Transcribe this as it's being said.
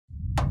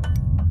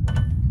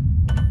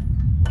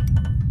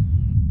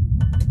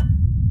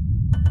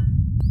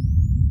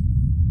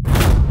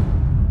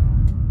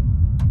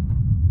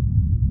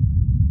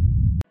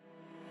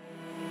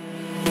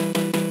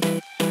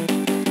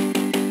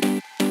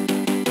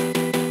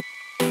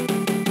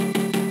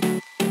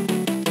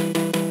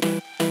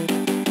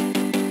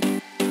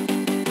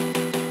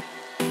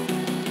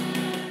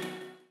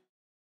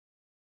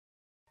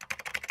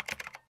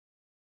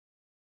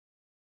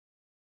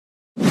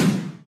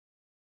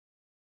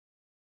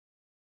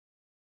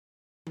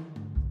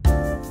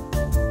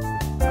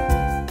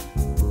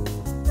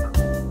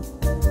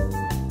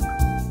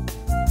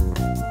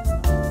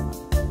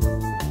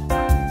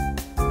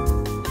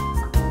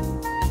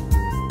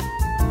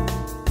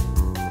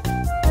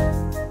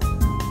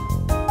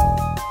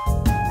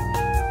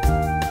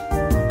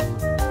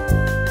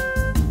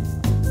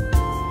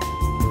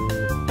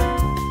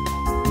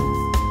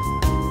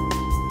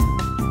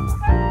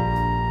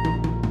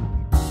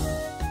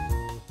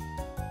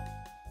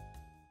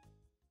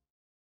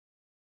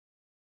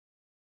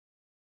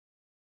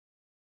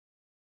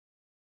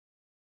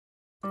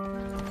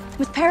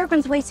With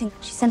Peregrine's waiting,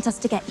 she sent us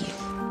to get you.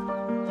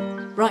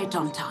 Right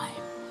on time.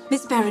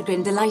 Miss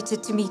Peregrine,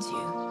 delighted to meet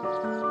you.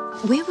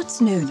 We're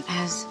what's known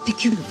as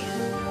peculiar.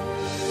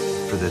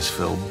 For this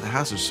film, the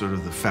house is sort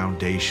of the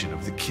foundation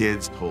of the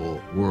kids'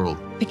 whole world.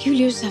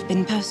 Peculiars have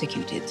been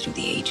persecuted through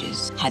the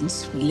ages.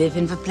 Hence, we live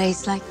in a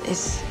place like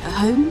this, a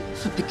home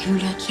for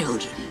peculiar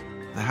children.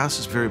 The house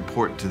is very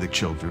important to the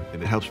children,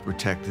 and it helps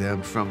protect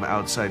them from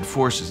outside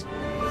forces.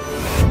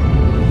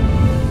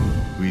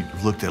 We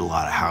looked at a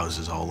lot of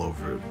houses all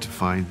over to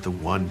find the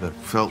one that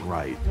felt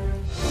right.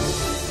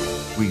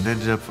 We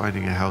ended up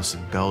finding a house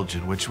in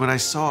Belgium, which when I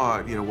saw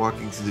it,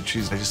 walking through the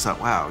trees, I just thought,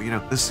 wow,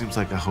 this seems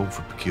like a home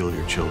for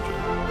peculiar children.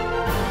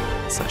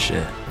 Such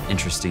an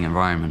interesting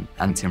environment.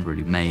 And Tim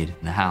really made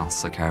the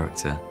house a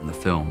character in the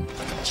film.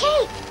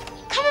 Jake,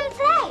 come and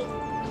play!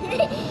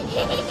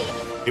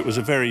 It was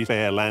a very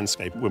fair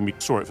landscape when we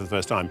saw it for the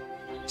first time.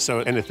 So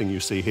anything you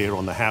see here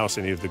on the house,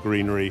 any of the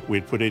greenery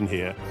we'd put in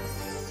here,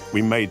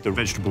 we made the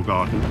vegetable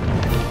garden.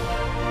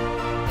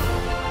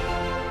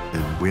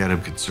 And we had a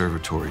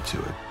conservatory to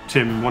it.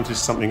 Tim wanted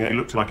something that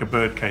looked like a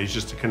bird cage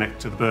just to connect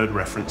to the bird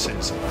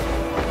references. I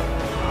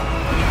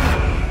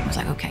was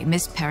like, okay,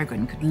 Miss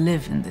Peregrine could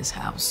live in this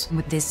house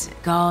with this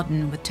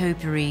garden with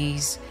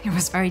topiaries. It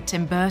was very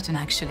Tim Burton,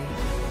 actually.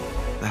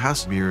 The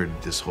house mirrored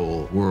this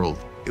whole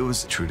world. It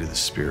was true to the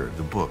spirit of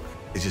the book.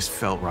 It just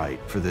felt right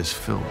for this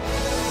film.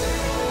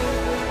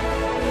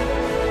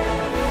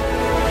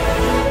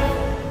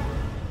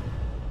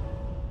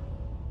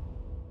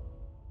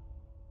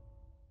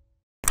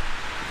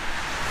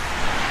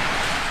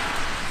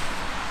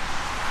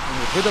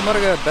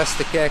 Goedemorgen,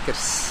 beste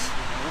kijkers.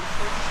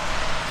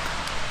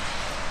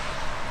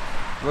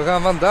 We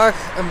gaan vandaag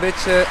een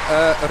beetje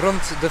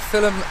rond de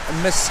film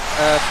Miss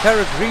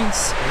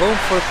Peregrine's Home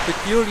for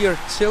Peculiar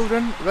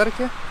Children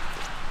werken.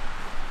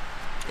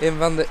 Een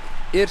van de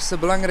eerste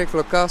belangrijke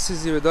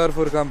locaties die we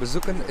daarvoor gaan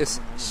bezoeken is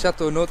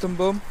Château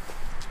Nottebohm.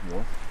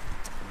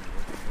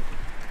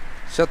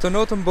 Château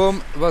Nottebohm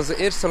was de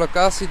eerste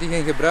locatie die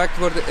ging gebruikt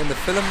worden in de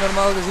film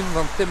normaal gezien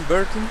van Tim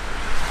Burton.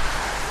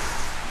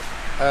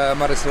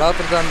 Maar is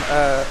later dan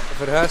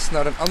verhuisd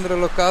naar een andere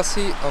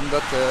locatie,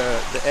 omdat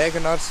de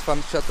eigenaars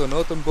van Château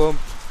Nottebohm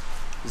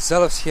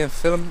zelfs geen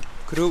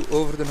filmcrew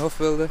over de hof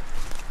wilden.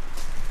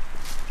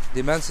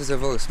 Die mensen zijn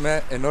volgens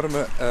mij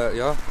enorme,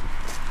 ja,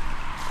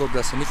 ik hoop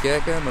dat ze niet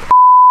kijken, maar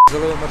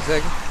zullen we maar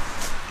zeggen.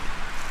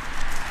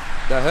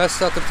 Dat huis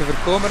staat er te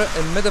verkomeren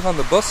in het midden van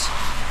de bos.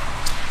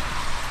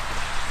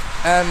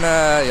 En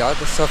ja,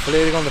 dat staat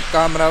volledig onder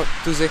camera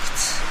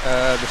toezicht.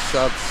 Er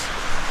staat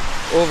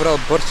overal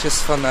bordjes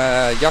van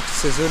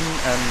jachtseizoen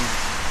en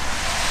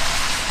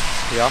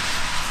ja.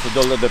 Ze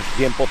dulden er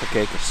geen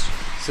pottenkijkers.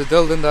 Ze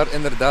dulden daar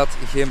inderdaad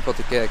geen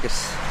pottenkijkers.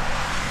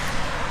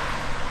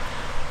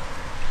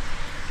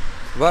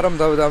 Waarom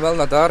dat we dan wel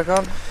naar daar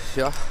gaan?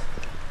 Ja,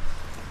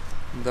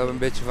 omdat we een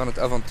beetje van het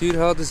avontuur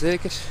houden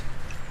zeker.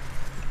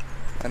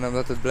 En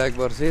omdat het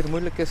blijkbaar zeer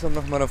moeilijk is om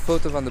nog maar een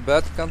foto van de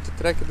buitenkant te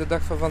trekken de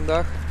dag van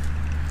vandaag.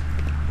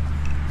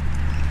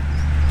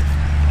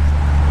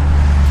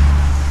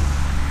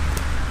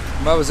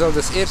 Maar we zullen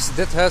dus eerst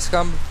dit huis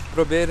gaan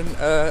proberen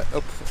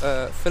op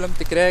film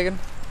te krijgen.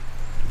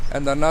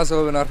 En daarna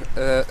zullen we naar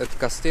het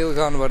kasteel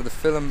gaan waar de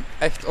film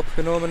echt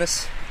opgenomen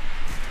is.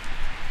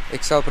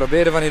 Ik zal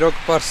proberen van hier ook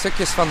een paar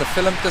stukjes van de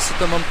film tussen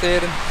te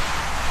monteren.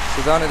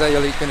 Zodanig dat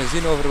jullie kunnen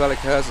zien over welk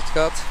huis het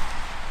gaat.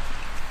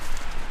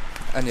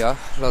 En ja,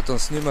 laat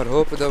ons nu maar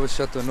hopen dat we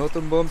Château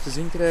Nottebohm te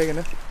zien krijgen.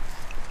 Hè.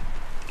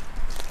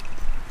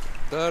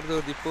 Daar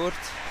door die poort.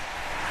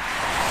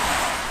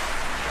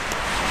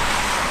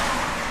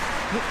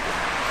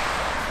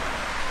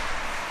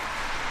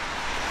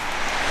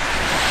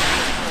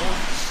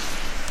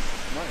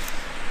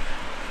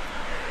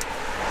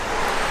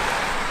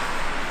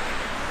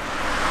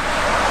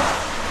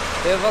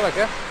 Heel volk,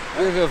 hè?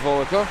 Heel veel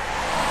volk, hoor.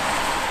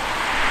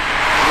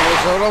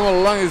 Dat zijn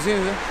allemaal lange zin,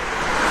 hè.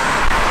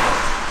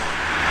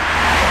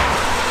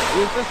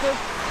 Hier tussen?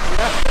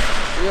 Ja.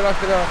 Hier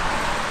achteraan.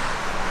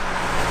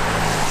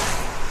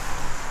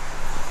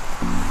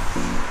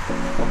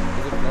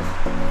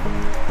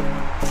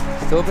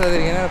 Ik hoop dat er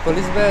geen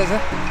politie bij is, hè?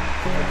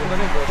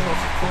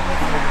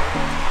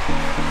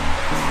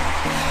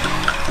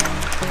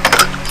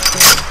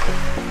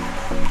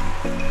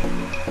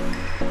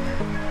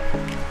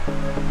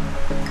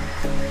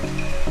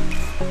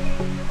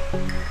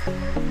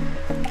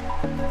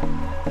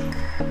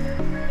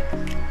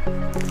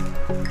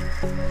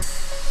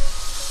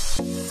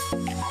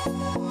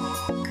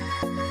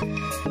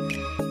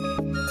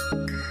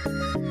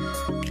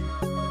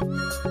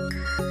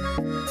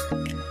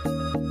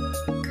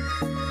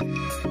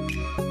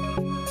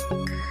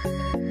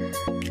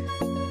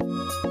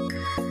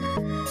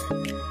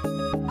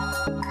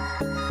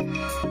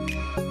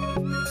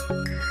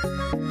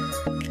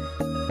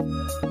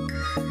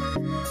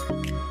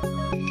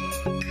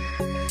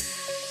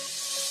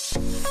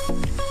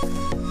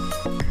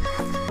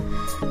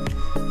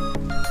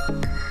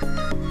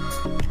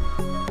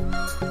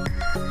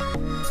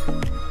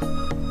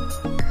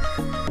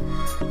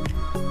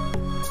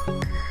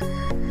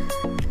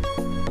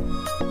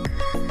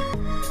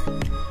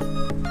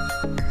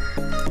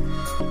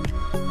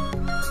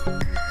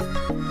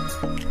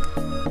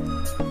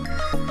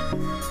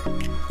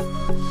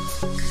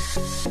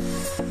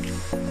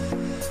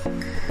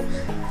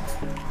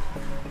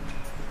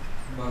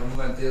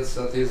 Momenteel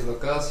staat deze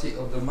locatie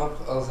op de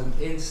map als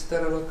een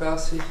 1-sterren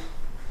locatie.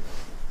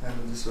 En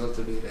dat is wel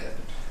te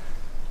begrijpen.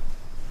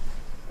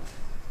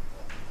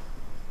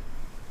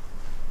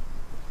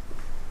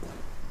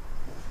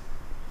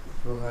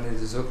 We gaan hier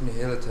dus ook niet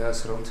heel het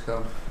huis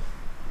rondgaan.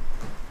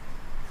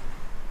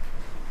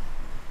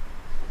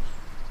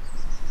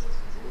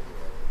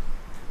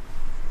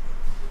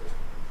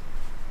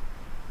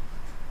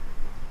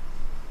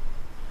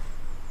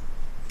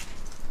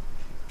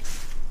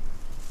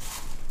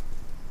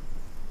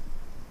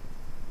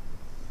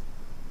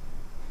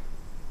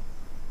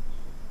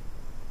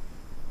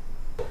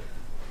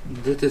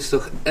 Dit is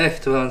toch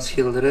echt wel een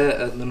schilderij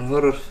uit een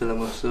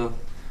horrorfilm of zo.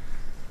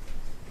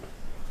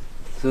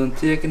 Zo'n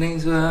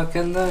tekening, zo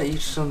herken dat. Hier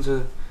staan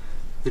zo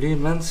 3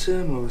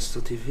 mensen, maar wat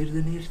staat die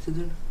vierde hier te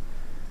doen?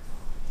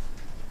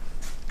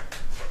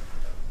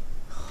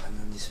 Oh, en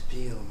dan die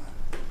spiegel,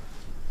 man.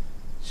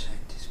 Check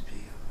die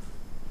spiegel.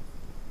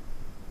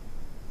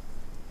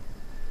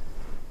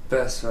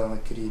 Best wel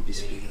een creepy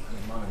spiegel.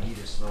 Die man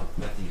hier is wel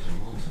met die zijn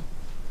mond.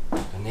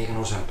 De 9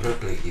 uur zijn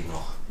pruk ligt hier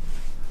nog.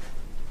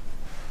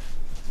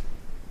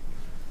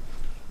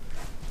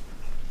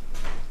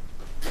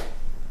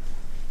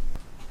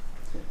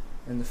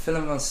 In de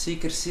film van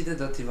Seekers zie je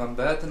dat hij van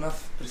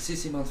buitenaf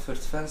precies iemand voor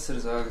het venster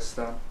zou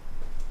gestaan.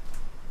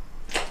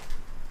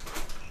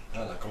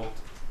 Ja, dat klopt.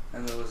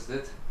 En dat was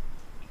dit.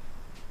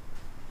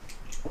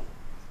 Is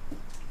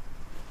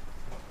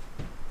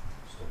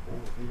toch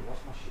boven veel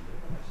wasmachine?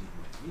 Hij ziet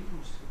maar hier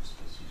moest het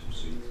precies op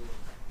zoiets.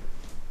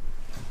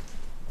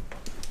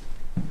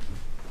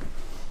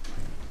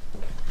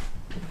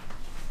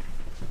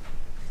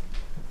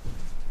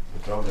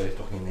 Trouwens, dat heeft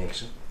toch niet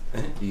niks, hè?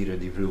 Hier,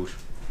 die vloer.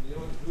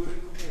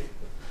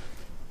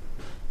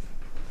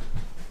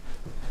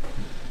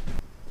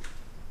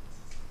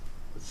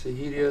 Wat ze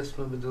hier juist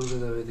mee bedoelde,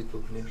 dat weet ik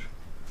ook niet.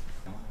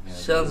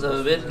 Zelfs dat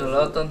we weten hoe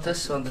laat het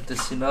is, want het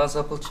is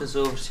sinaasappeltjes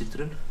over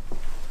citroen.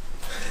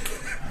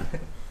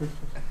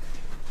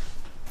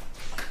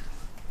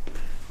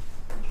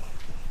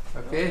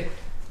 Oké.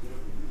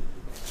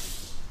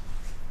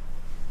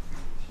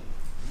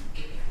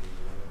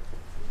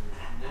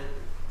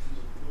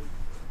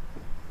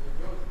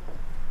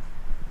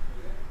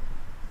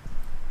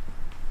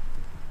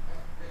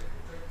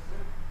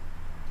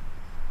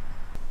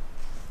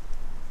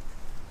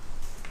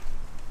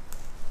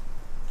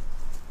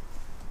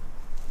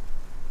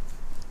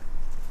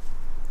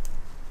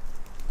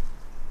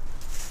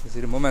 Er is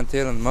hier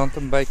momenteel een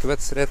mountainbike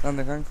wedstrijd aan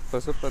de gang.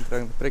 Pas op, want er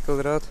hangt de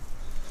prikkeldraad.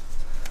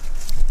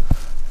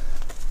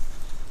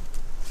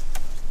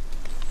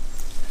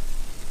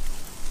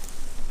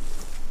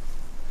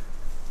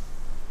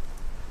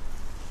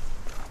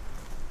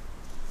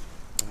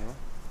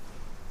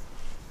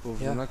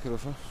 Over Ja. de nakker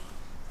of wat?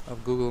 Op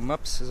Google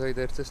Maps zag je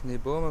daar tussen die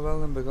bomen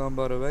wel een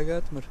begaanbare weg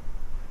uit, maar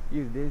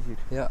Hier, deze hier.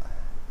 ja.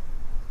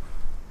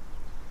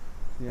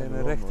 Ja, En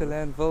een rechte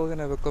lijn volgen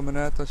en we komen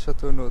uit aan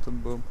Château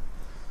Nottebohm.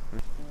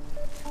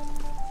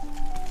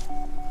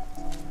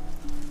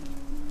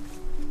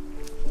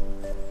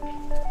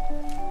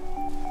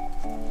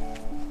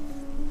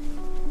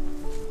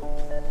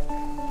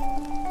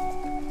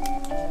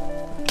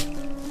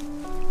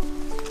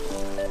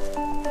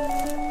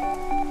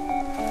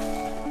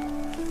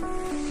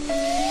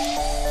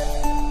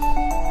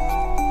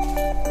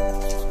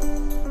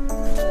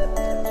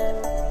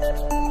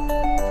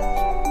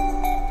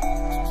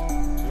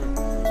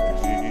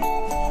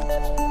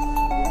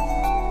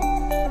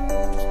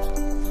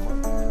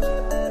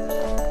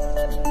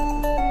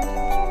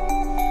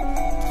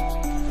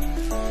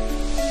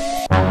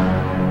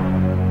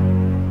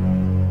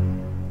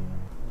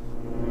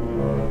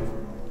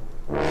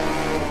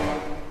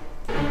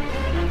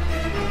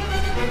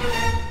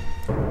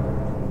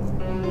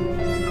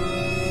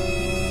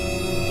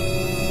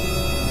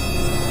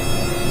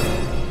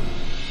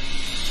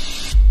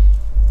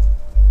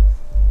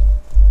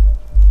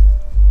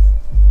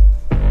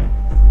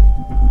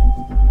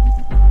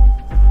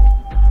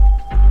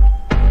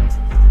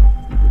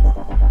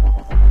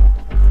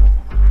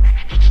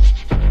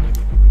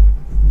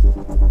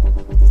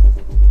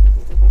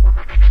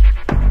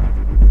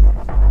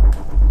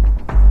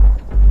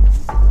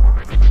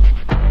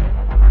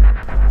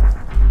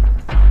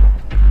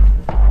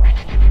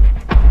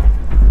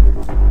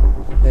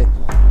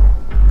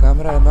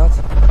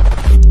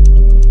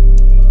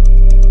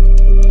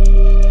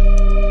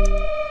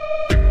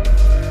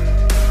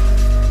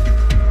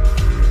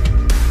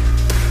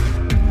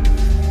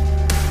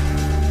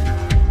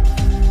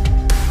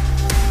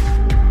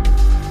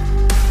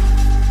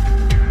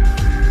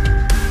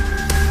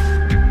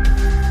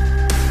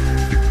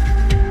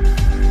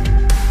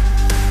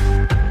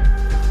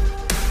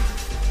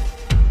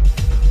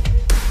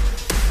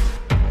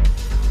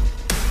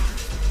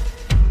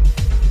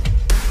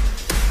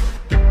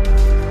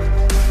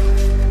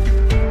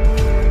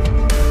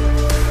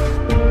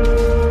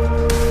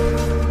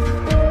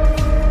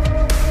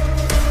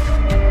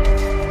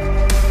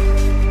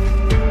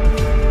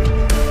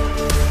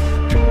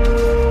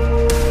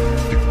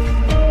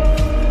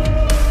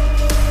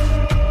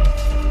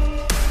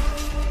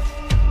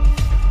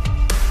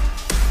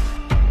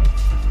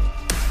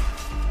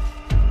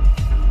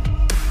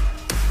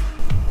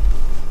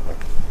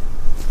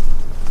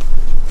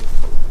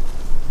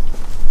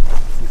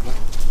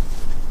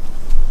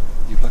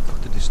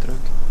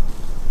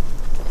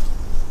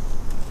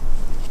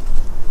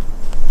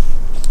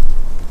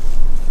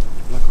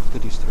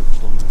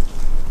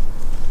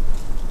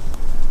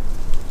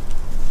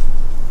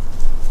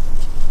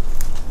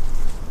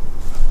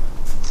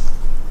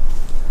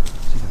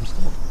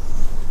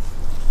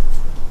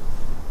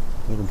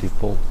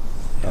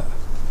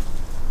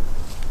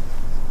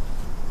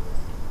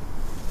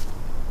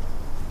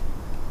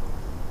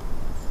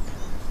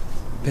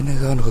 Binnen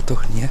gaan we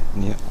toch niet, hè?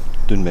 Nee,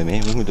 toen bij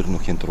mij, we moeten er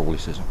nog geen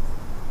trolleys zijn.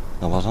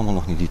 Dat was allemaal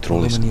nog niet die We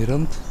trolleys. komen hier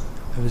rond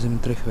en we zijn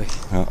terug weg.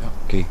 Ja,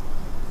 oké.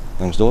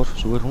 Langs door,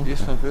 zo rond.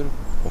 Eerst van ver.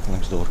 Of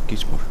langs door,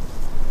 kies maar.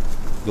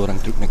 Door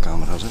hangt ook met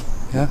camera's, hè.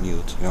 Ja? Niet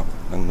uit. Ja,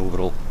 hangt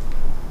overal.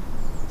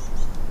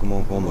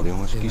 Kom maar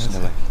jongens, kies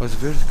snel weg. Dat is de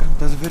veerkant,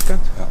 dat is de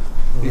veerkant. Ja.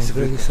 We gaan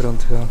terug eens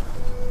rondgaan.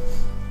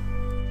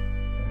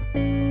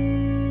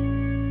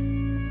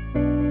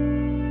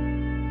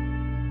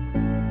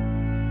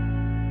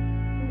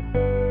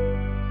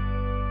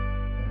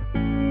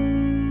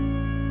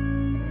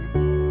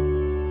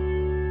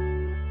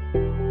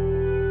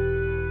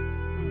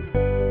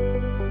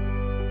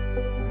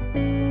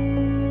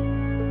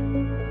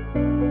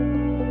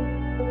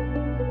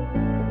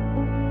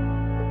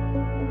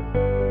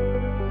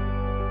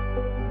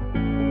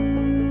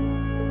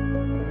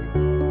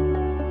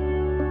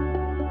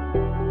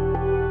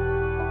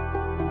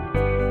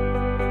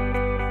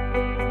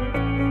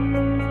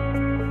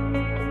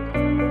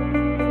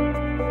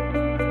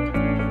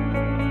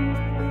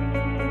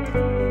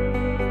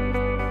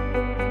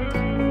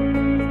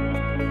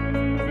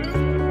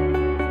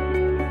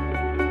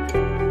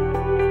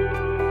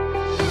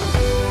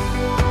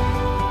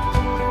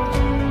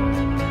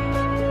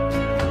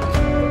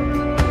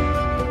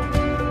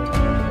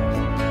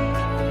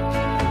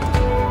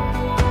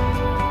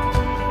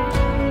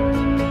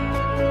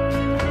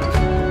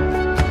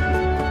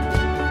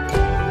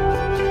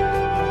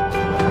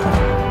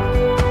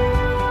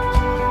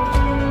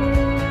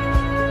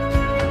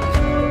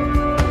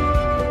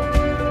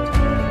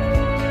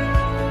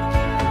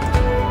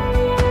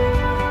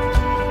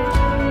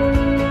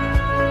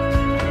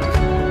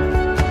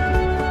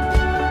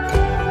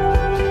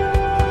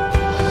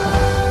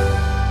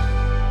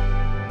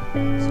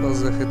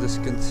 Zoals je dus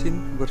kunt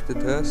zien, wordt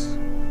het huis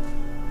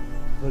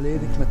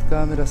volledig met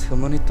camera's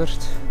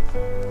gemonitord.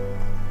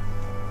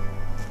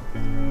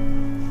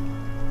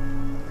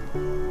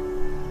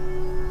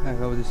 En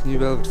gaan we dus nu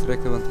wel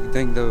vertrekken, want ik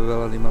denk dat we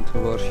wel al iemand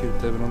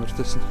gewaarschuwd hebben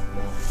ondertussen.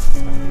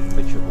 Een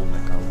beetje vol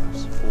met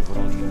camera's.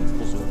 Overal hier in het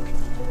bos ook.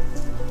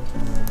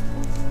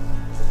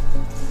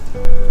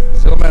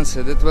 Zo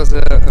mensen, dit was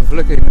een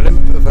vlugge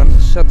glimp van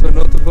Château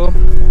Nottebohm.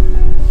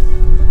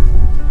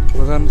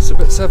 We gaan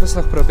zelfs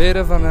nog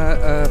proberen van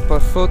een paar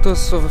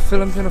foto's of een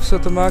filmpje of zo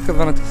te maken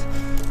van het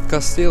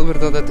kasteel waar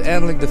dat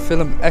uiteindelijk de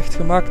film echt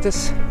gemaakt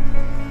is.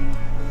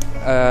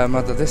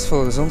 Maar dat is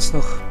volgens ons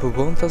nog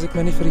bewoond als ik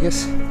me niet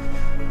vergis.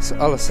 Het is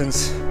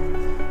alleszins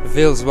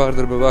veel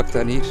zwaarder bewaakt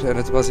dan hier en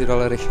het was hier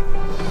al erg.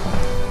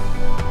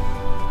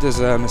 Dus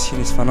misschien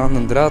is van aan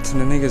een draad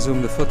een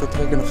ingezoomde foto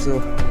trekken of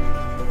zo.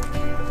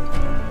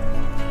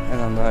 En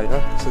dan ja,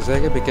 ik zou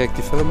zeggen, bekijk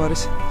die film maar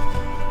eens.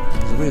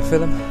 Het is een goede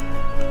film.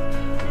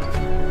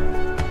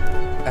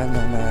 En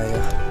dan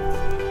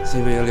ja,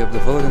 zien we jullie op de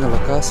volgende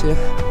locatie.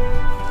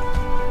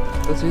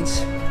 Tot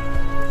ziens.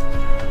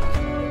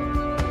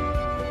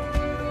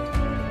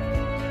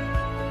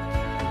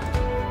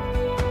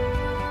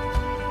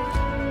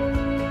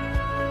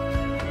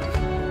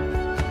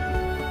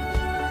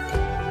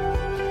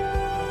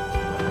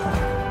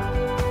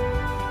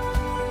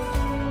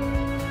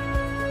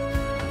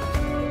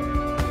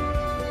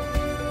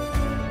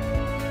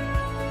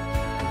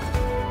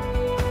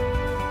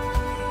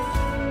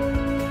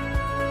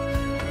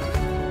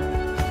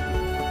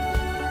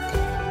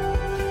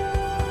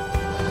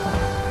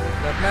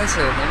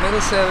 Mensen,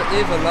 inmiddels zijn we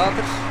even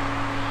later.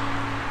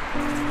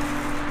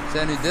 We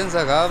zijn nu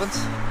dinsdagavond.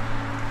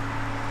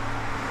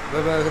 We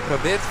hebben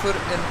geprobeerd voor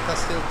in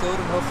kasteel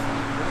Torenhof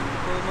te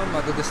komen,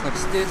 maar dat is nog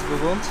steeds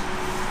bewoond.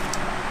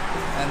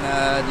 En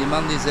die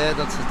man die zei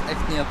dat ze het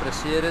echt niet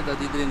appreciëren dat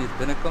iedereen hier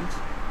binnenkomt.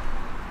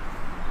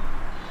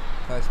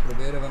 Ik ga eens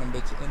proberen van een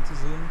beetje in te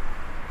zoomen.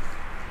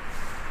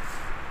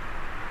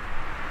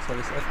 Ik zal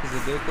eens even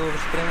de deuk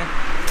overspringen.